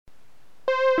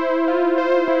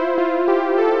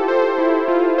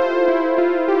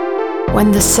When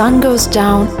the sun goes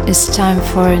down, it's time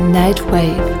for a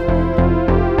NightWave.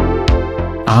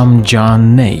 I'm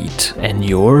John Nate, and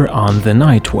you're on the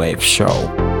NightWave Show.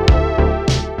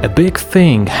 A big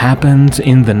thing happened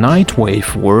in the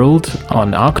NightWave world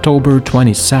on October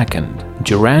 22nd.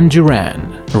 Duran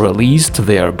Duran released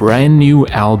their brand new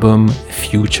album,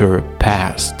 Future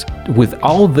Past. With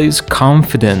all this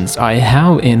confidence I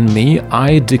have in me,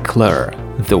 I declare,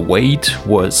 the wait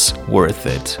was worth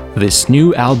it. This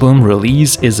new album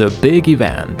release is a big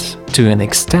event, to an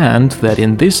extent that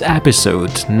in this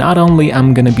episode, not only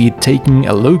I'm gonna be taking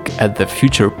a look at the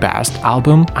Future Past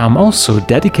album, I'm also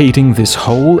dedicating this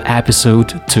whole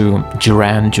episode to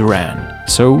Duran Duran.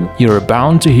 So you're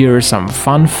bound to hear some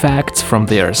fun facts from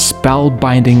their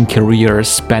spellbinding career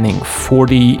spanning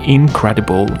 40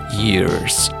 incredible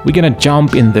years. We're gonna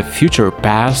jump in the future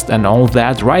past and all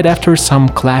that right after some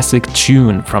classic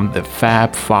tune from the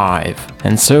Fab Five.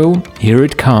 And so, here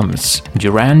it comes,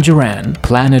 Duran Duran,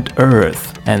 Planet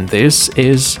Earth, and this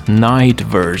is Night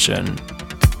version.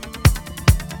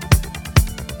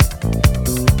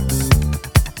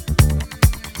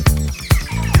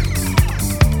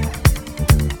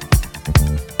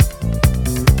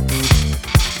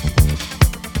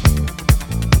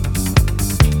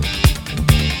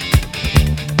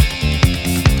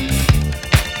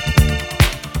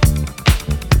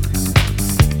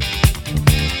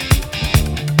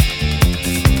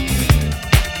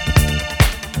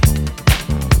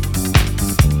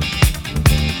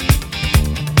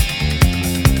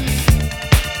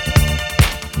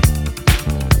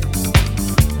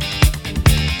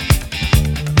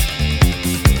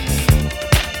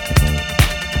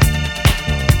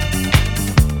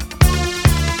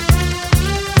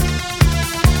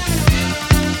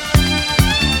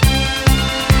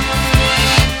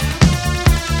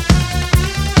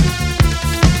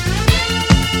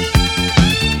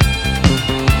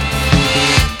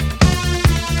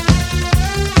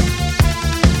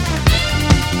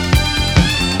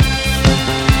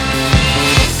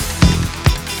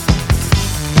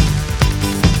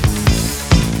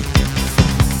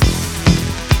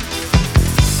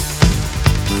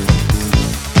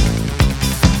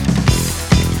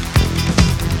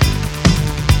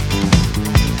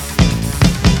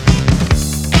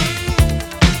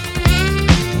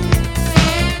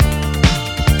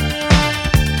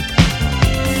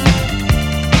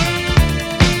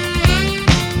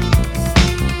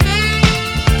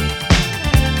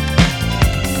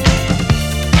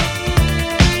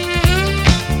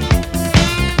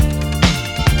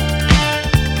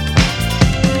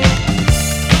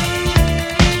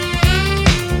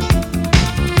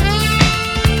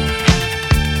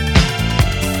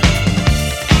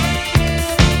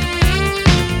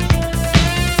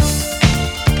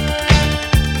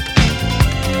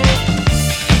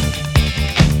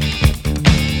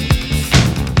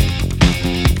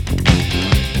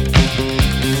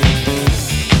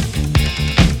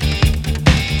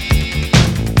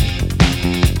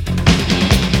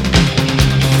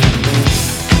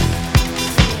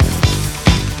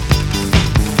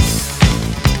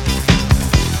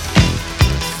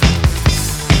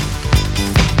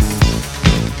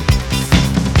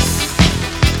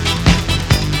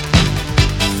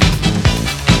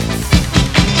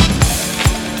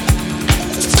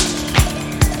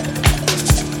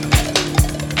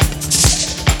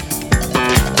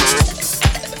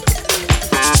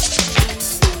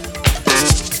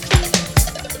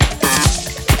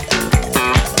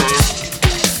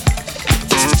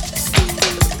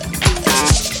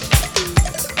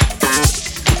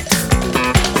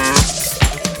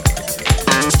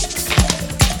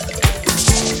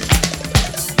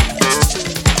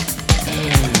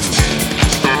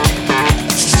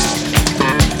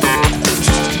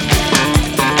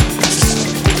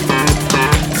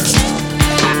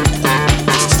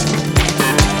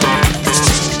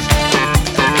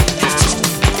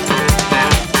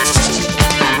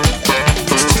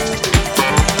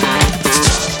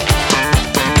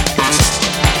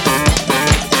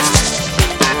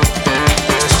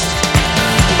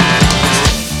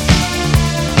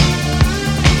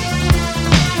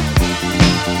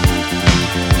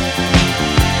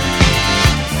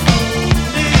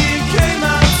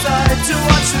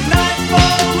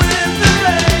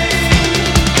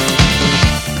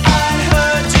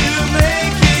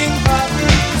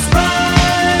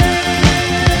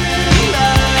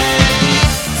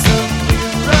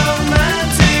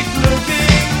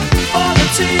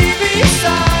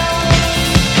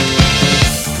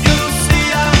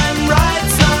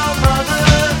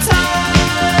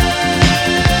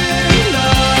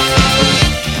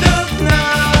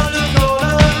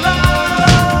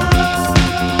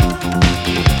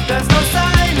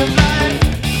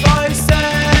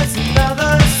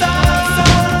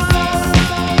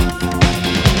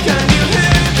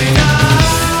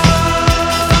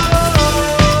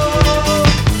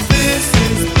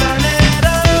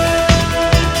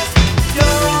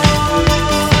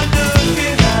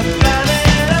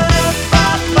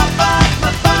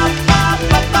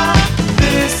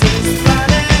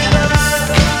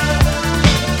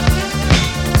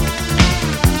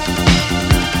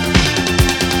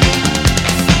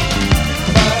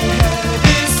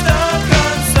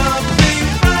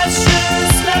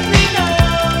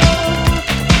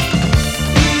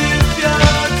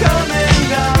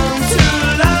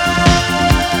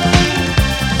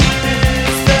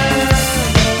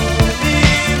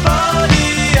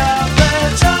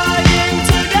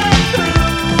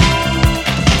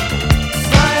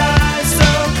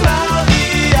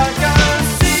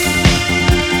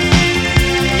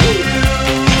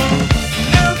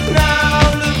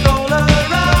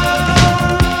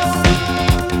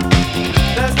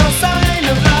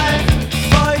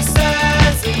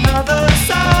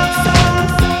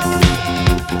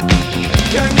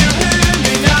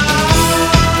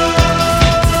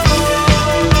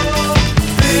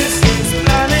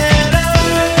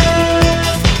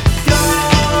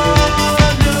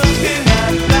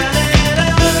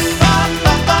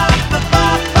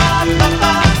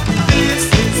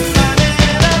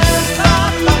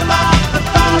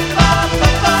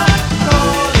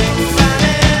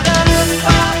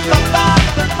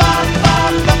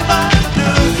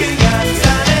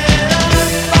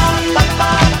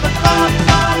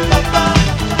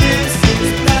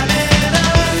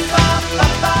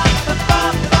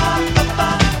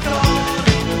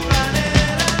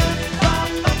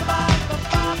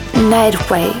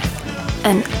 NightWave,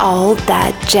 and all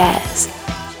that jazz.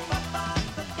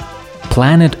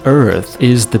 Planet Earth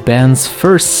is the band's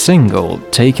first single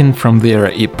taken from their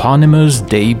eponymous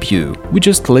debut. We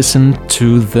just listened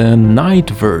to the night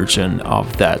version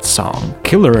of that song.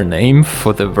 Killer name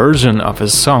for the version of a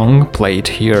song played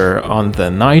here on the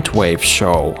NightWave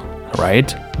show,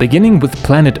 right? Beginning with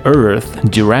Planet Earth,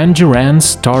 Duran Duran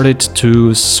started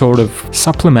to sort of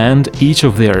supplement each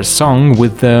of their songs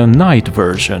with the night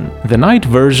version. The night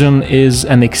version is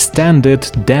an extended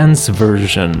dance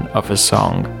version of a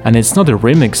song, and it's not a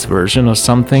remix version or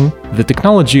something. The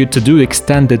technology to do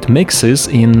extended mixes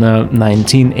in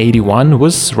 1981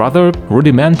 was rather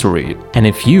rudimentary, and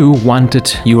if you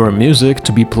wanted your music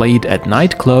to be played at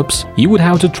nightclubs, you would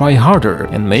have to try harder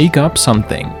and make up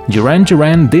something. Duran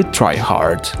Duran did try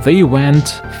hard. They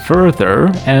went further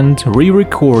and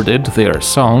re-recorded their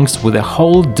songs with a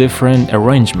whole different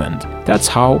arrangement. That's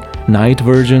how night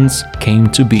versions came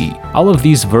to be. All of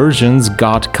these versions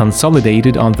got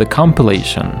consolidated on the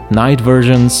compilation Night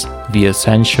Versions, The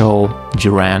Essential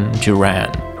Duran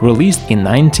Duran, released in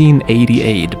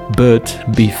 1988, but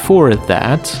before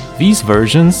that, these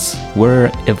versions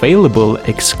were available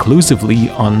exclusively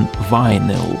on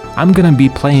vinyl. I'm gonna be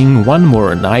playing one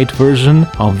more night version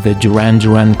of the Duran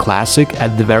Duran classic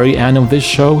at the very end of this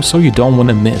show, so you don't want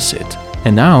to miss it.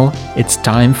 And now, it's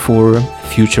time for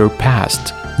Future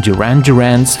Past, Duran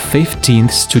Duran's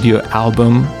 15th studio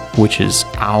album, which is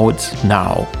out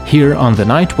now. Here on the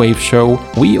NightWave show,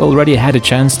 we already had a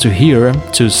chance to hear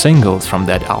two singles from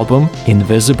that album,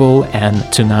 Invisible and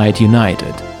Tonight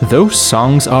United. Those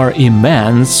songs are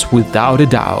immense without a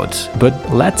doubt, but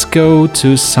let's go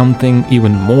to something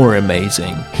even more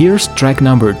amazing. Here's track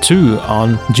number 2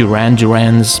 on Duran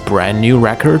Duran's brand new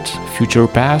record, Future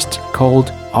Past,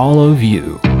 called All of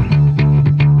You.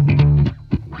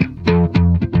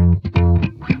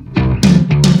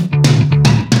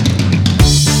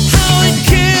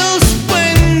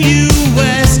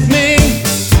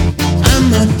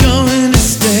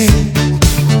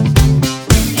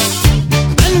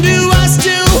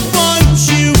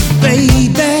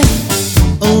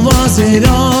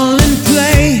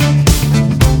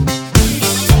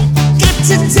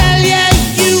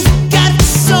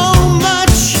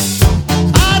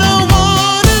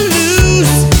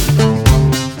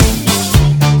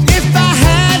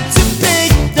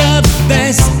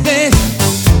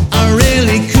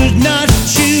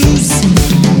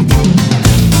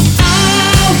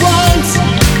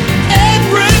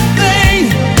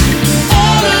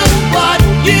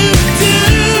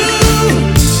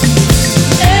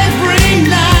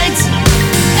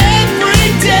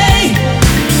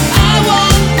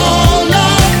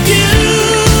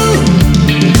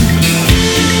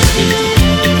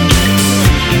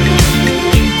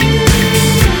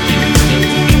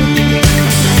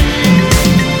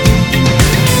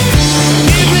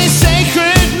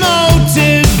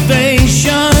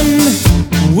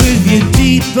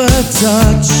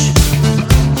 Touch,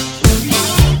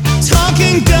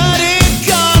 talking dirty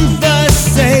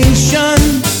conversation.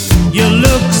 Your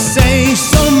looks say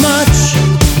so much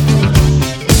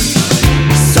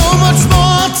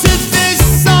more to this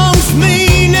song's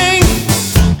meaning.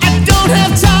 I don't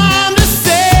have time to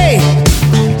say.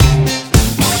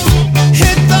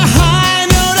 Hit the high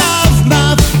note of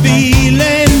my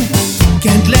feeling.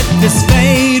 Can't let this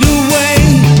fade away.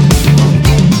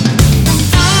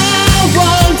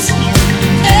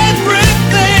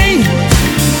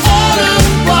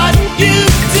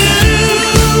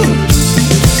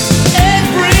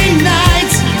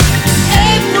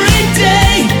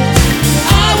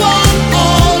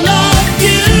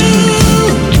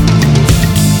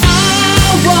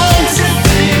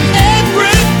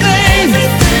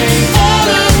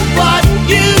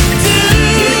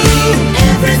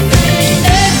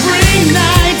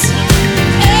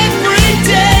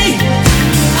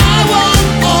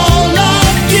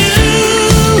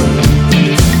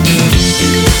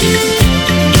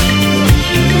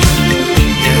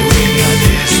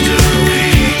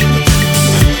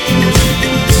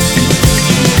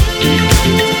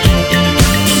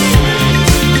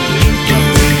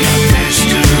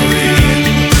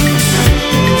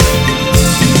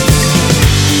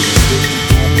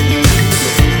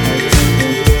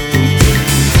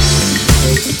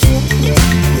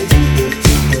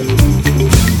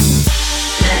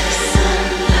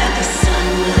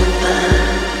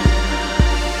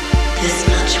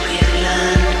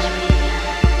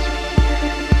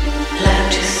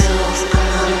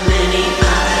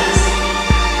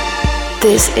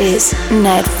 This is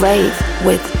NightWave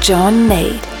with John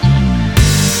Nate.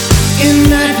 In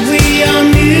that we are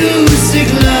music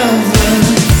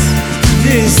lovers.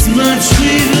 this much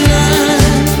we've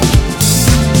learned.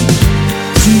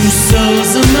 Two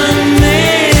souls among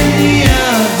many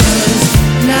others,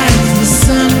 like the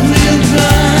sun will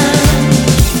burn.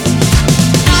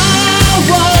 I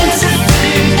want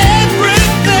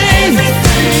everything,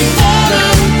 all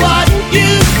of what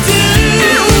you do.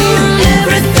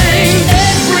 Everything,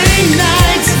 every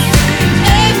night,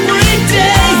 every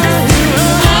day.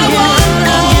 I want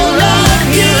all of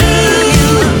you.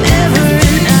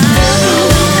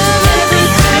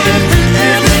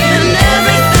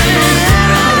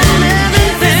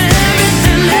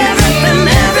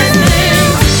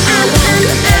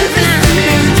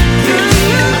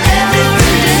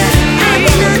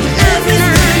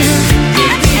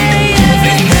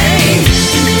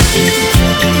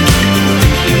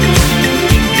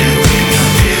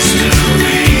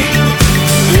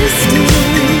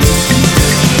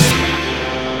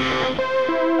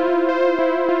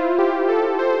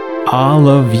 All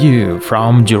of You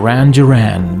from Duran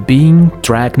Duran being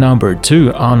track number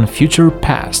 2 on Future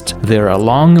Past, their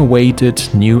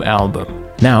long-awaited new album.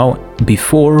 Now,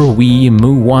 before we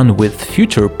move on with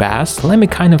Future Past, let me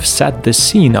kind of set the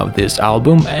scene of this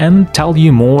album and tell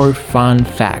you more fun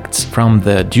facts from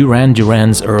the Duran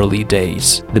Duran's early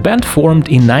days. The band formed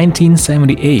in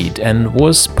 1978 and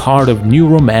was part of New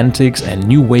Romantics and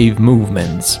New Wave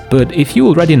movements. But if you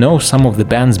already know some of the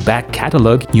band's back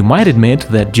catalog, you might admit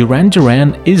that Duran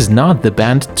Duran is not the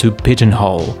band to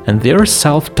pigeonhole, and their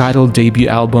self-titled debut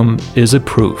album is a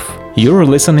proof. You're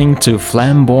listening to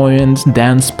flamboyant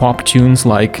dance pop tunes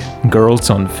like Girls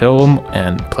on Film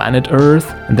and Planet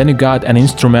Earth, and then you got an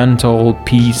instrumental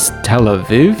piece Tel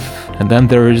Aviv, and then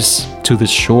there's To the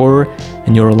Shore,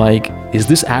 and you're like, is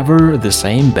this ever the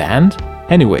same band?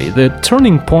 Anyway, the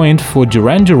turning point for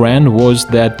Duran Duran was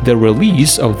that the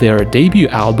release of their debut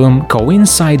album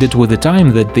coincided with the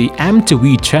time that the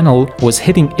MTV channel was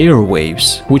hitting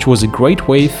airwaves, which was a great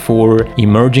way for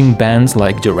emerging bands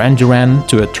like Duran Duran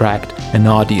to attract an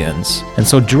audience. And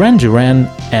so Duran Duran,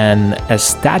 an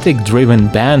aesthetic-driven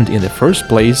band in the first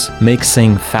place,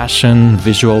 mixing fashion,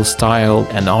 visual style,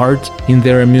 and art in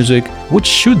their music, would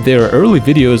shoot their early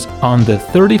videos on the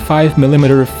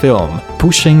 35mm film,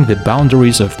 pushing the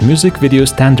boundaries of music video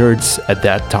standards at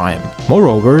that time.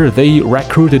 Moreover, they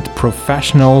recruited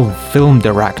professional film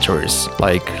directors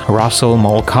like Russell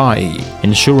Mulcahy,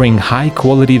 ensuring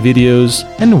high-quality videos,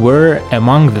 and were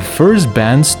among the first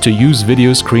bands to use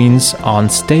video screens on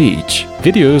stage.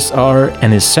 Videos are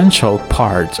an essential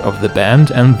part of the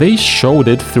band, and they showed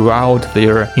it throughout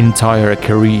their entire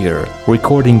career,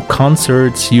 recording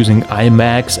concerts using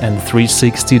IMAX and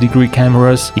 360-degree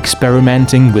cameras,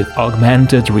 experimenting with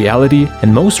augmented reality,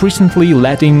 and most recently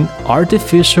letting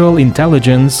artificial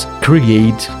intelligence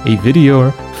create a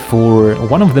video for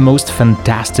one of the most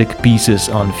fantastic pieces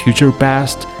on Future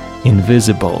Past,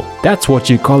 Invisible. That's what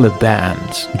you call a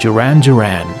band, Duran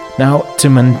Duran. Now, to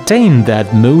maintain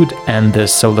that mood and the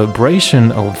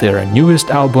celebration of their newest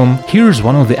album, here's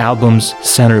one of the album's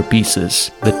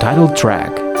centerpieces, the title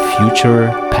track,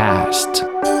 Future Past.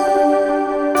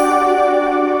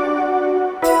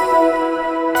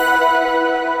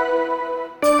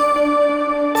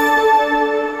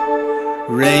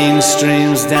 Rain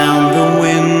streams down the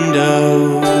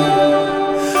window,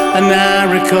 and I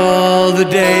recall the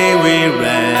day we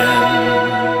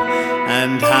ran,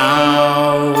 and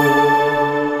how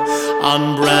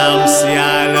on Brownsea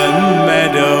Island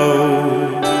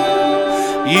meadow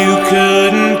you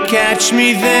couldn't catch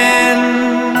me then,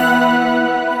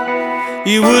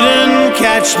 you wouldn't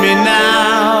catch me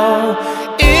now.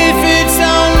 If it's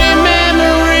only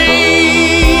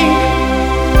memory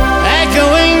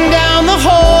echoing down the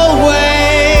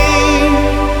hallway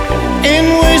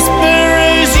in whisper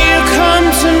as you come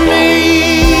to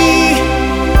me,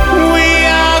 we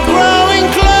are growing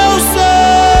closer,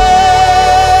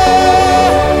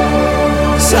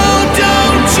 so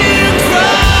don't you cry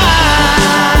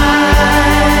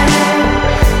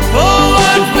for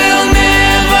what will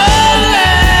never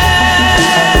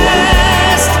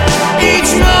last.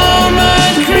 Each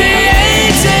moment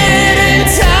created in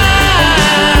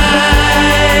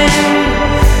time,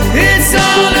 it's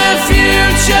all a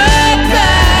future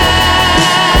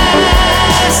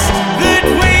past that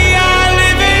we are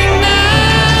living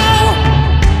now.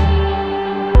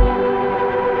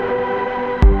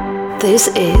 This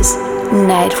is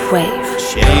NightWave.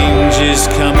 Change is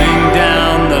coming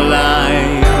down the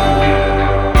line.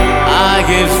 I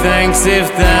give thanks if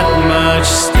that much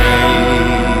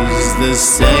stays the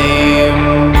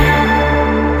same.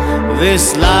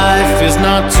 This life is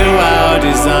not to our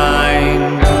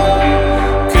design.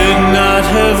 Could not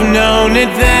have known it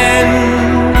then.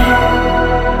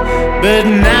 but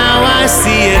now I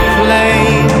see it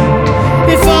plain.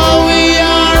 If all we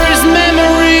are is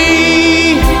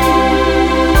memory,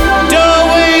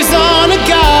 doorways on a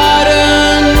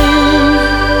garden,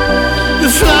 the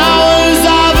flowers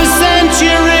of a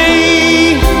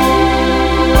century,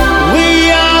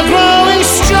 we are growing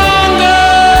stronger.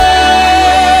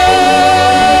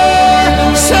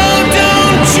 So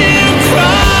don't you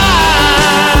cry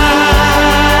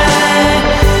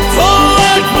for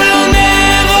what will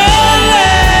never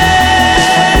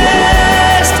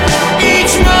last.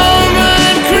 Each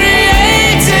moment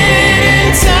created in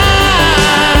time,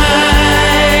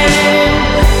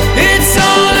 it's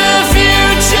all a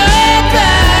future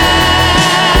past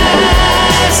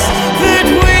that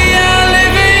we are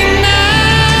living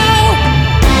now.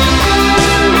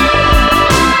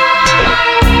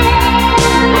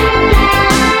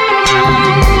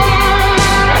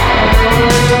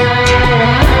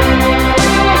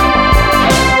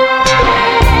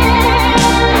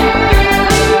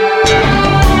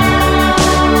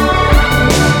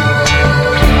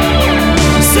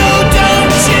 So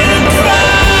don't you cry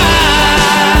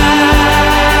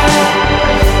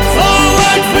for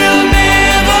what will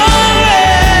never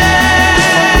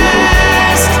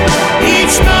last.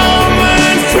 Each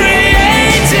moment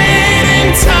created in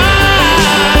time,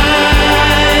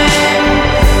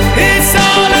 it's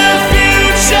all a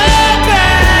future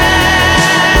past.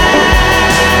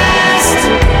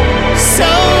 So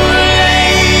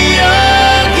lay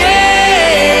your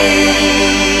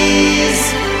gaze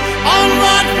on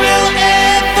what will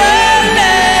ever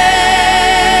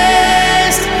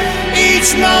last.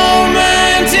 Each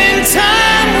moment in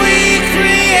time we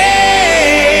create,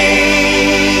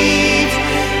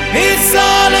 it's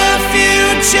all a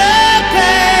future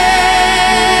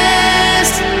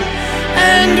past,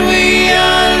 and we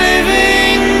are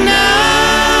living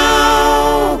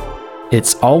now.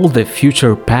 It's all the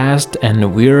future past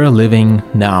and we're living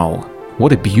now.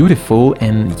 What a beautiful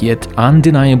and yet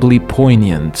undeniably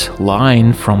poignant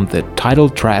line from the title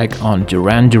track on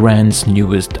Duran Duran's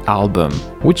newest album,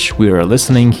 which we're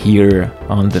listening here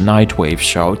on the NightWave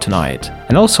show tonight.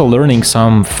 And also learning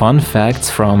some fun facts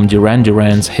from Duran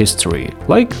Duran's history,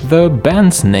 like the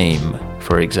band's name,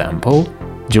 for example.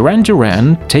 Duran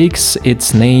Duran takes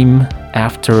its name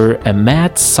after a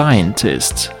mad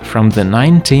scientist from the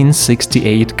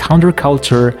 1968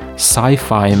 counterculture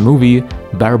sci-fi movie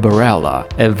Barbarella,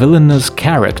 a villainous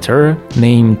character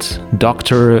named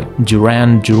Dr.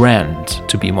 Duran Durand,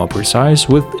 to be more precise,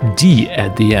 with D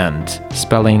at the end,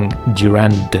 spelling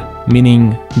Durand,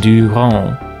 meaning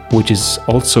Durand, which is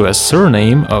also a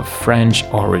surname of French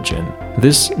origin.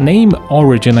 This name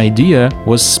origin idea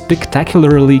was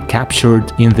spectacularly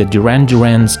captured in the Duran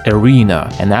Duran's Arena,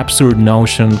 an absurd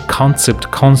notion concept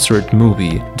concert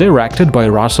movie directed by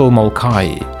Russell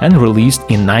Mulcahy and released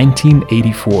in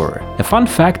 1984. A fun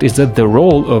fact is that the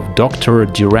role of Dr.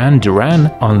 Duran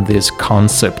Duran on this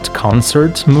concept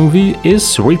concert movie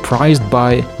is reprised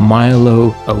by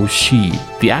Milo O'Shea,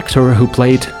 the actor who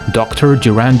played Dr.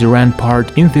 Duran Duran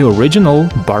part in the original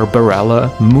Barbarella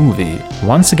movie,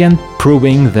 once again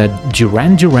proving that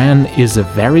Duran Duran is a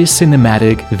very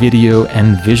cinematic, video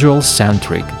and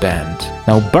visual-centric band.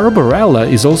 Now, Barbarella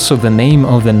is also the name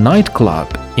of the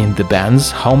nightclub in the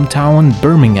band's hometown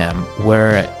Birmingham,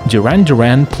 where Duran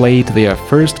Duran played their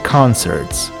first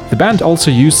concerts. The band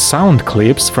also used sound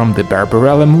clips from the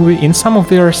Barbarella movie in some of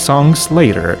their songs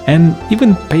later, and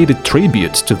even paid a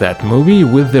tribute to that movie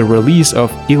with the release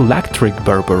of Electric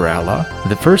Barbarella,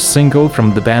 the first single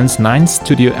from the band's 9th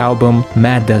studio album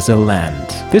Mad as a Land.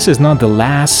 This is not the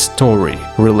last story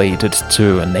related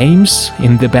to names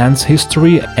in the band's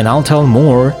history, and I'll tell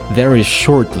more very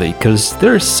shortly, cause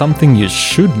there's something you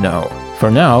should know. For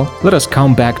now, let us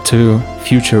come back to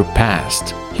future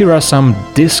past. Here are some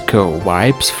disco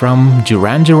vibes from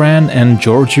Duran Duran and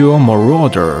Giorgio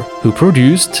Moroder, who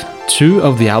produced 2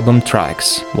 of the album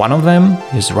tracks. One of them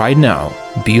is right now,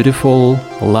 Beautiful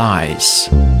Lies.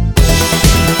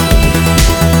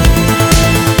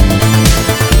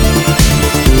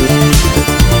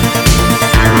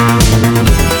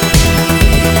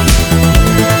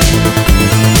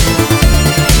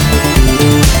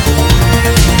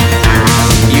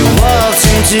 You walked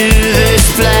into this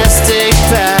plastic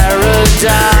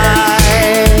paradise,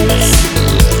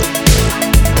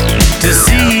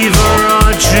 deceiver or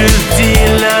truth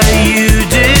dealer, you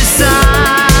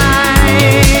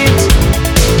decide.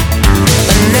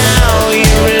 And now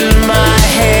you're in my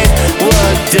head,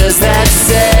 what does that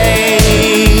say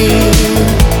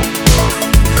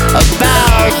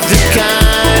about the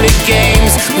kind of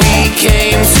games we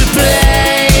came to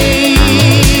play?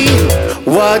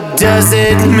 What does does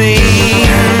it mean?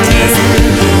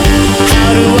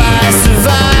 How do I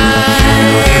survive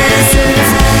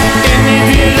in your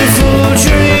beautiful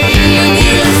dream?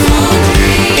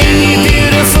 In your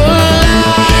beautiful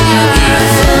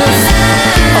life,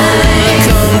 I wanna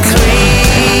come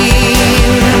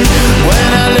clean when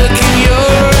I look in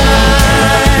your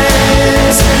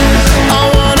eyes. I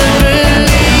wanna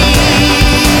believe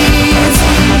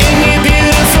in your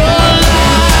beautiful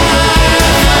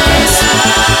lies.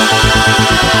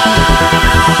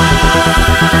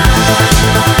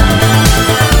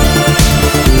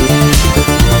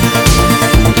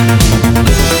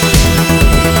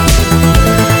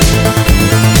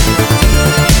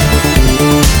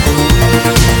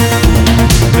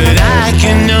 But I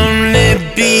can only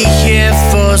be here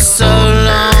for so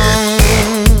long.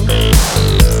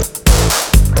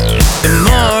 The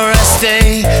more I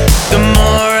stay, the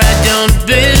more I don't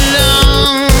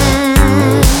belong.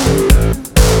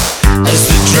 As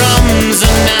the drums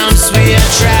announce we are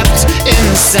trapped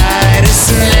inside a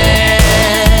snare,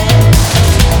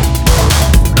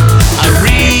 I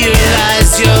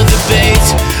realize you're the bait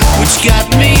which got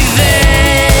me there.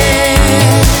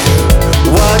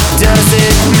 What does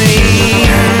it mean?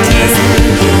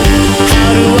 How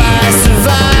do I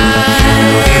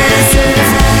survive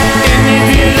in your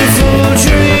beautiful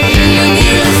dream?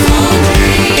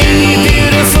 In your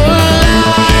beautiful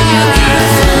life,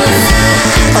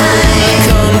 I wanna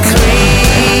come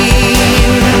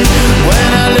clean when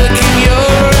I look in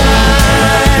your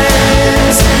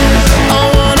eyes. I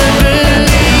wanna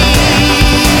believe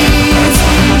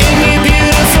in your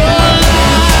beautiful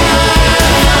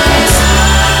lies.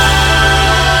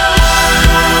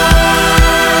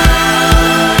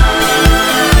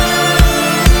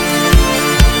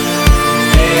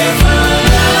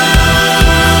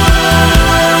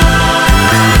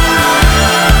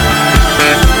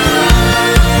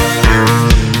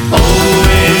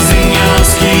 Always in your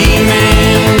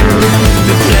scheming,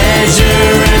 the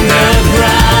pleasure and the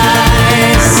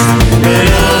price. But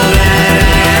all that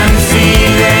I am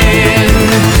feeling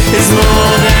is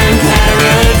more than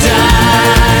paradise.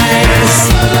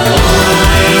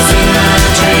 Always in my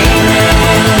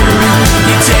dreaming,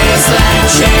 you taste like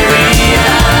cherry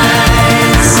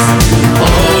ice.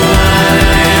 All that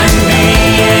I am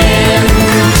being,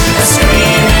 a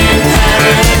screaming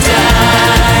paradise.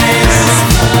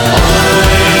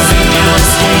 Always in your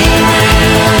scheming,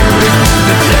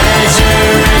 the pleasure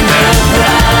and the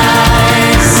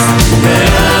price. But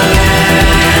all that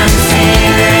I am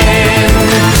feeling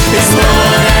is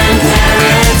more than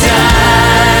paradise.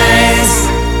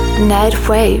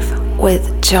 NightWave with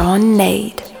John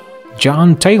Nade.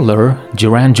 John Taylor,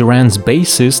 Duran Duran's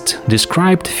bassist,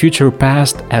 described Future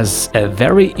Past as a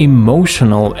very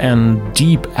emotional and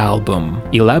deep album,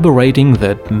 elaborating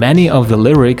that many of the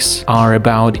lyrics are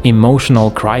about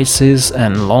emotional crisis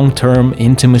and long-term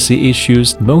intimacy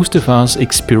issues most of us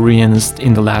experienced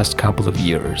in the last couple of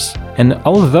years. And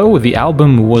although the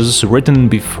album was written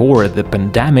before the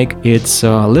pandemic, its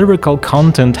lyrical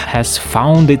content has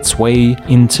found its way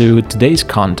into today's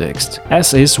context,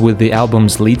 as is with the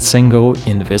album's lead single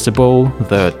Invisible,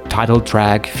 the title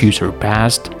track Future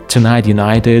Past, Tonight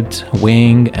United,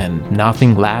 Wing, and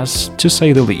Nothing Less, to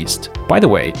say the least. By the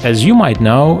way, as you might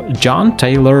know, John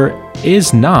Taylor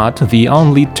is not the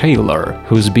only Taylor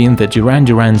who's been the Duran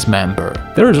Duran's member.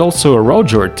 There is also a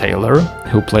Roger Taylor,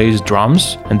 who plays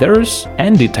drums, and there's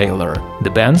Andy Taylor, the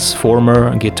band's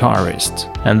former guitarist.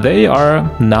 And they are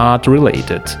not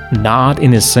related, not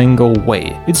in a single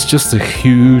way. It's just a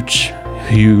huge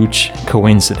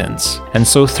coincidence. And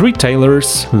so three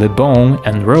Taylors, LeBon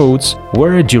and Rhodes,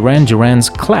 were Duran Duran's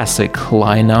classic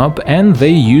lineup, and they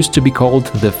used to be called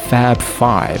the Fab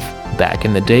Five back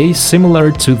in the day,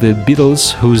 similar to the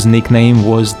Beatles, whose nickname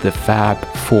was the Fab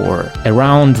Four,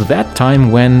 around that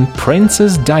time when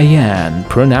Princess Diane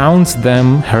pronounced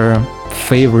them her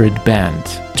favorite band,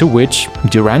 to which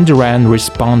Duran Duran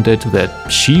responded that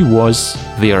she was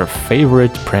their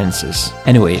favorite princess.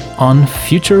 Anyway, on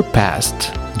Future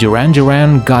Past, Duran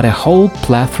Duran got a whole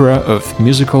plethora of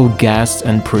musical guests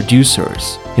and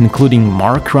producers, including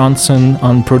Mark Ronson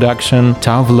on production,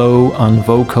 Tav Lowe on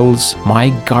vocals,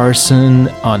 Mike Garson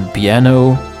on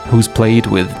piano, who's played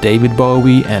with David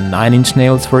Bowie and Nine Inch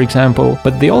Nails, for example,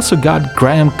 but they also got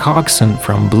Graham Coxon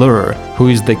from Blur, who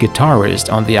is the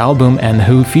guitarist on the album and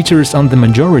who features on the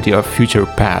majority of Future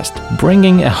Past,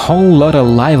 bringing a whole lot of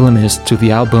liveliness to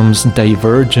the album's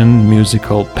divergent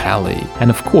musical palette. And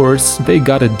of course, they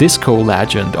got a disco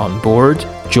legend on board,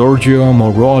 Giorgio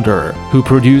Moroder, who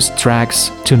produced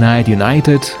tracks Tonight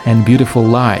United and Beautiful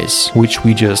Lies, which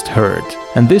we just heard.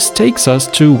 And this takes us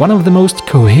to one of the most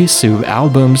cohesive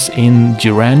albums in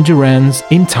Duran Duran's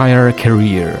entire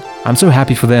career. I'm so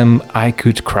happy for them, I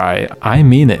could cry. I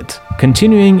mean it.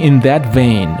 Continuing in that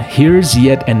vein, here's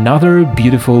yet another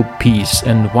beautiful piece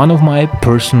and one of my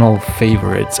personal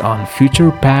favorites on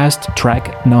Future Past,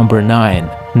 track number 9,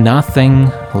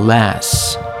 Nothing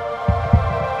Less.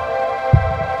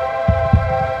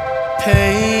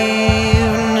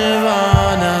 Paved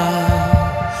Nirvana,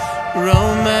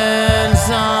 romance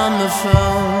on the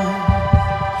phone,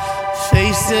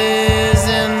 faces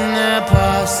in their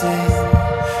posse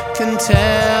can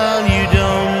tell you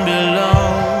don't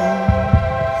belong.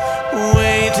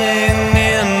 Waiting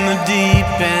in the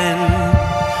deep end,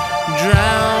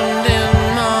 drowned in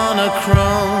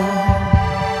monochrome.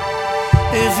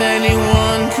 If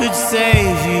anyone could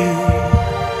save you,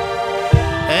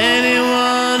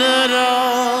 anyone at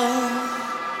all,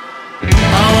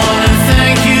 I wanna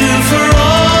thank you for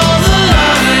all the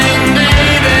loving,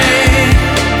 baby.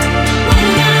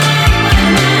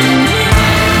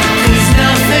 'Cause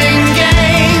nothing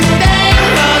gained ain't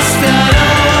lost at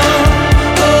all.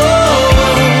 Oh.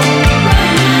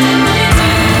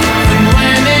 And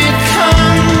when it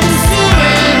comes to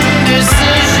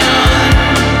indecision,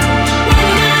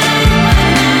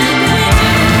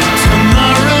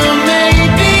 tomorrow may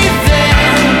be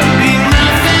there, be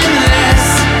nothing less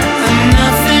and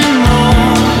nothing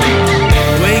more.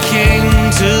 Waking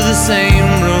to the same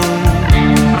room,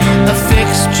 a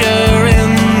fixture in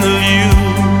the view,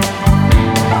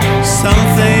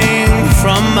 something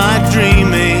from my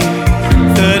dreaming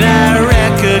that I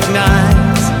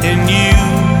recognize in you.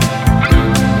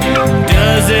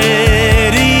 Does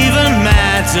it even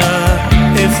matter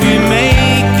if we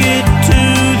make it to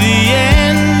the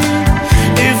end?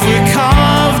 If we're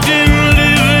carved in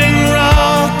living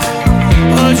rock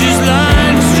or just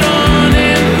lines drawn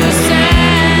in the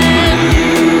sand?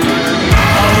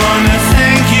 I wanna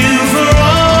thank you for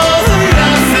all the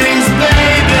nothings,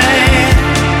 baby.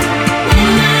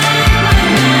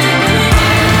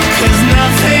 'Cause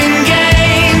nothing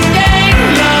gained ain't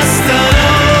lost at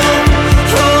all.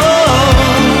 Oh.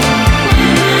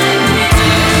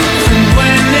 And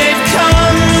when it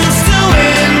comes to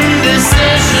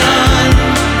indecision,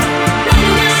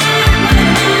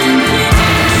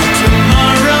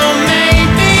 tomorrow may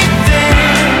be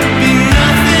there, be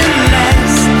nothing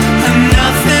less and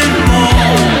nothing more.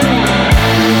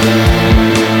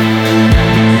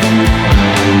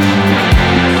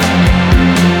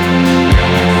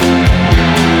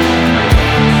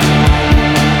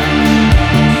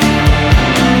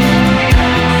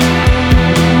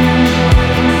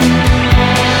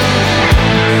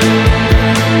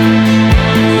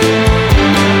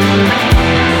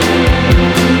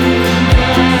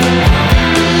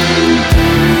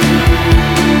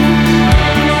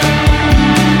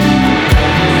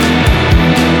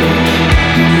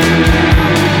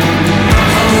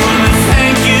 I wanna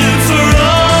thank you for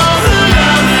all the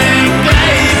loving,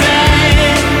 baby.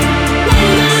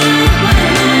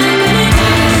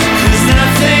 'Cause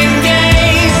nothing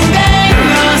gained ain't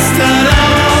lost at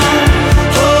all.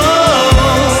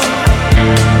 Oh.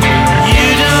 You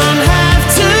don't have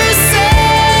to say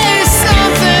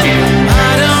something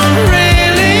I don't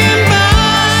really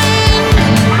mind.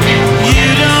 You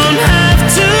don't have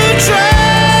to try.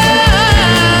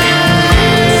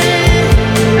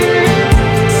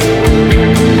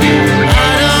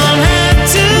 I don't have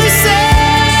to say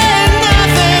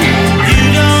nothing you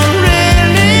don't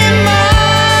really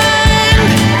mind.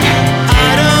 I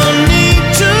don't need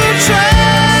to try.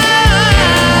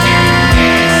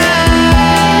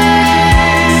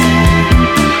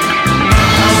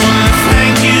 I wanna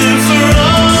thank you for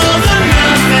all the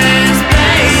nothings,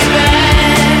 baby.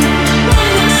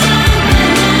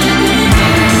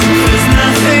 'Cause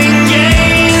nothing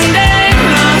gained ain't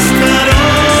lost at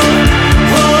all.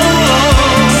 Oh.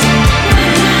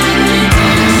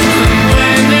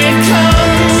 When it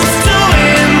comes to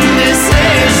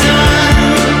indecision,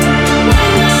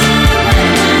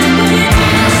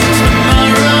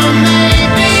 tomorrow may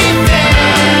be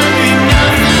there, be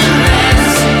nothing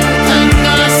less and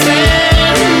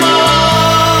nothing more.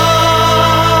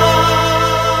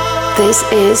 This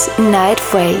is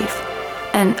NightWave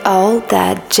and all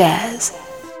that jazz.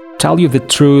 Tell you the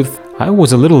truth, I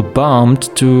was a little bummed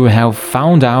to have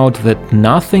found out that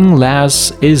Nothing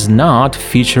Less is not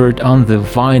featured on the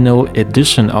vinyl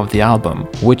edition of the album,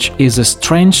 which is a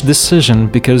strange decision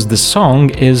because the song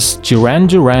is Duran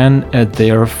Duran at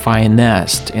their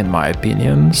finest, in my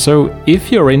opinion. So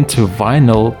if you're into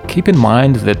vinyl, keep in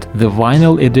mind that the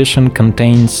vinyl edition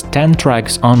contains 10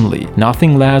 tracks only,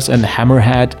 Nothing Less and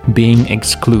Hammerhead being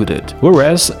excluded.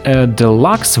 Whereas a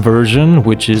deluxe version,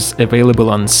 which is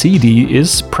available on CD,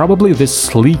 is probably the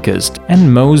sleekest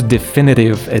and most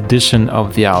definitive edition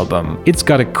of the album. It's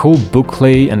got a cool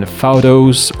booklet and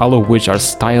photos, all of which are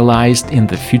stylized in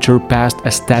the future past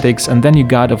aesthetics, and then you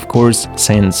got, of course,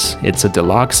 since it's a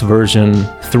deluxe version,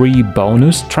 3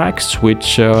 bonus tracks,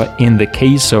 which in the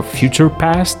case of future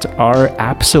past are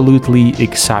absolutely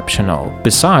exceptional.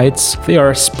 Besides, they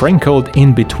are sprinkled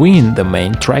in between the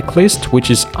main track list,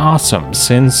 which is awesome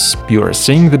since you're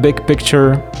seeing the big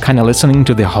picture, kinda listening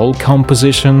to the whole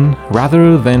composition,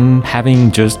 rather than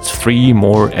having just 3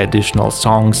 more additional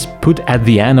songs put at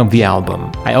the end of the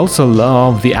album. I also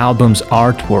love the album's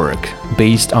artwork,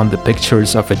 based on the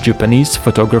pictures of a Japanese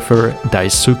photographer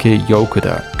Daisuke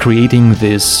Yokoda, creating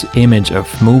this image of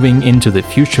moving into the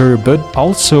future but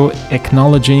also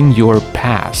acknowledging your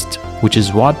past, which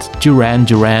is what Duran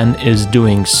Duran is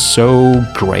doing so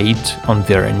great on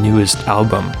their newest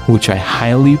album, which I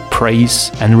highly praise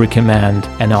and recommend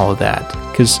and all that,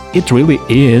 because it really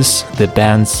is the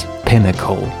band's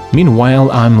pinnacle.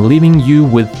 Meanwhile, I'm leaving you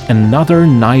with another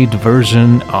night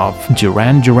version of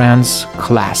Duran Duran's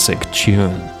classic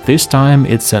tune. This time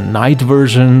it's a night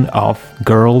version of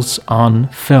Girls on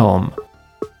Film.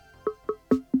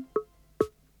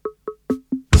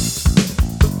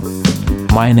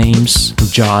 My name's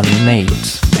John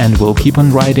Nate, and we'll keep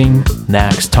on writing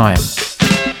next time.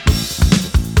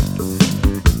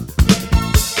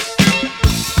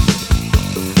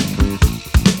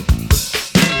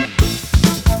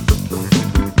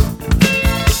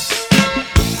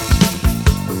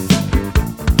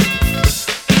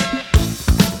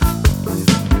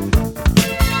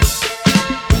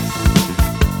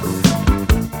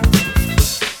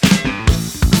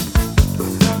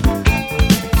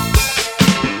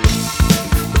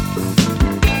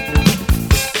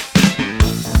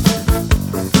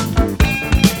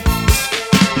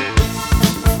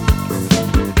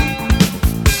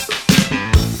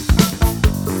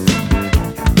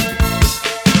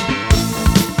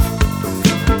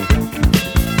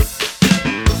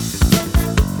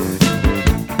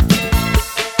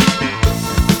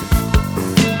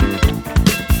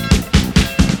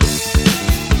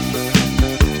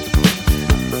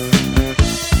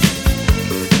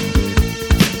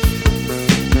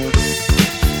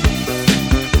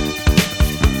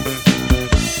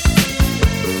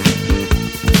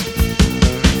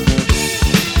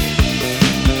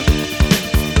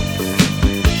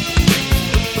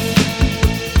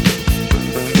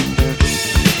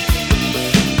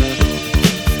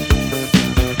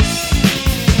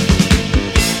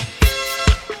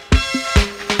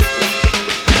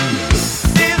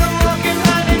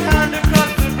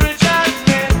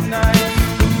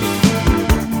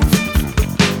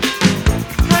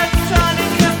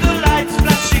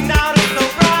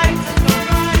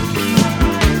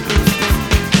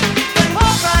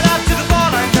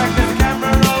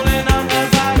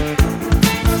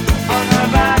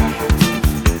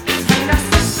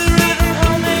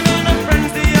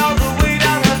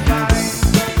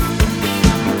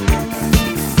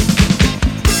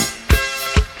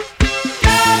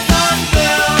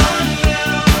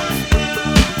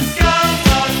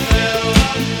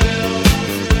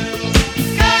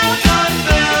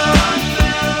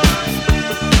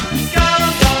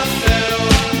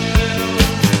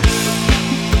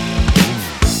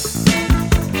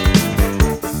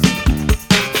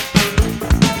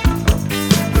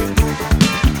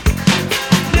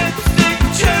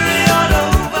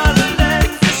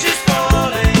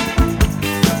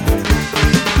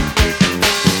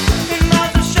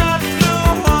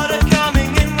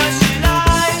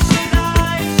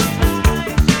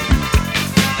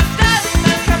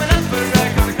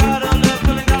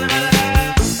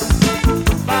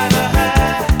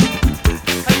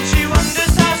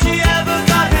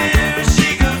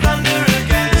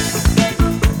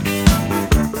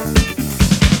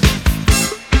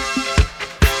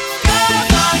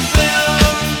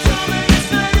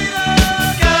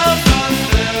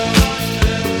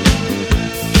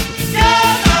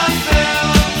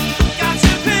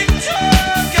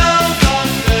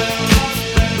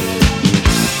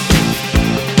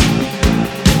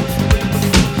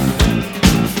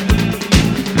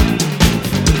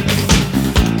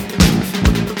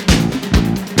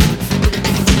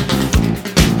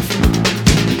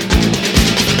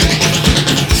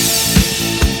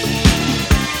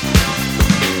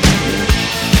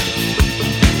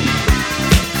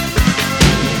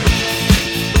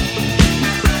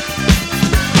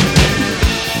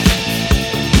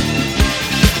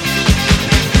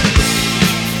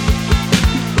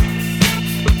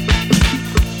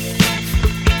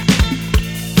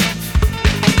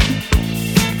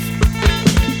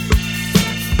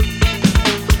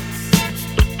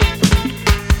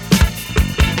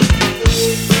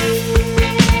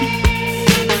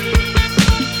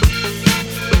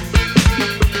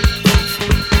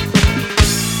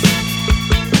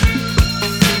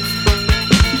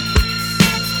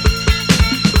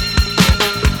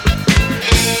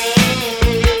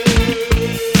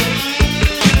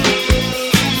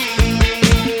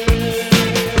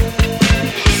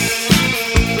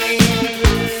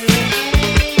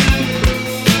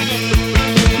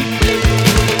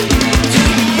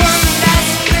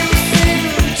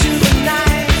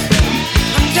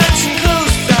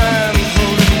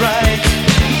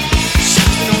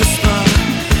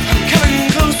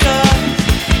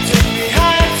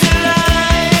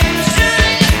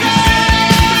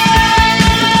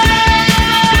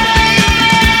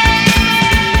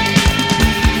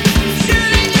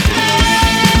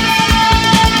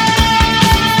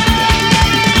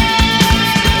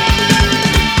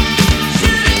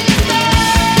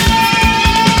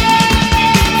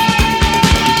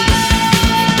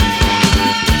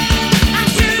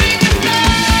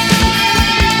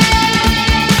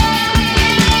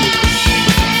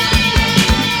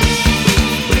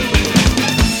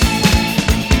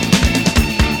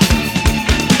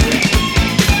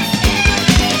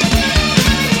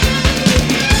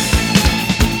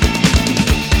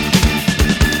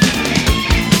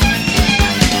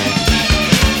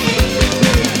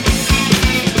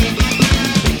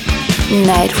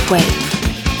 NightWave.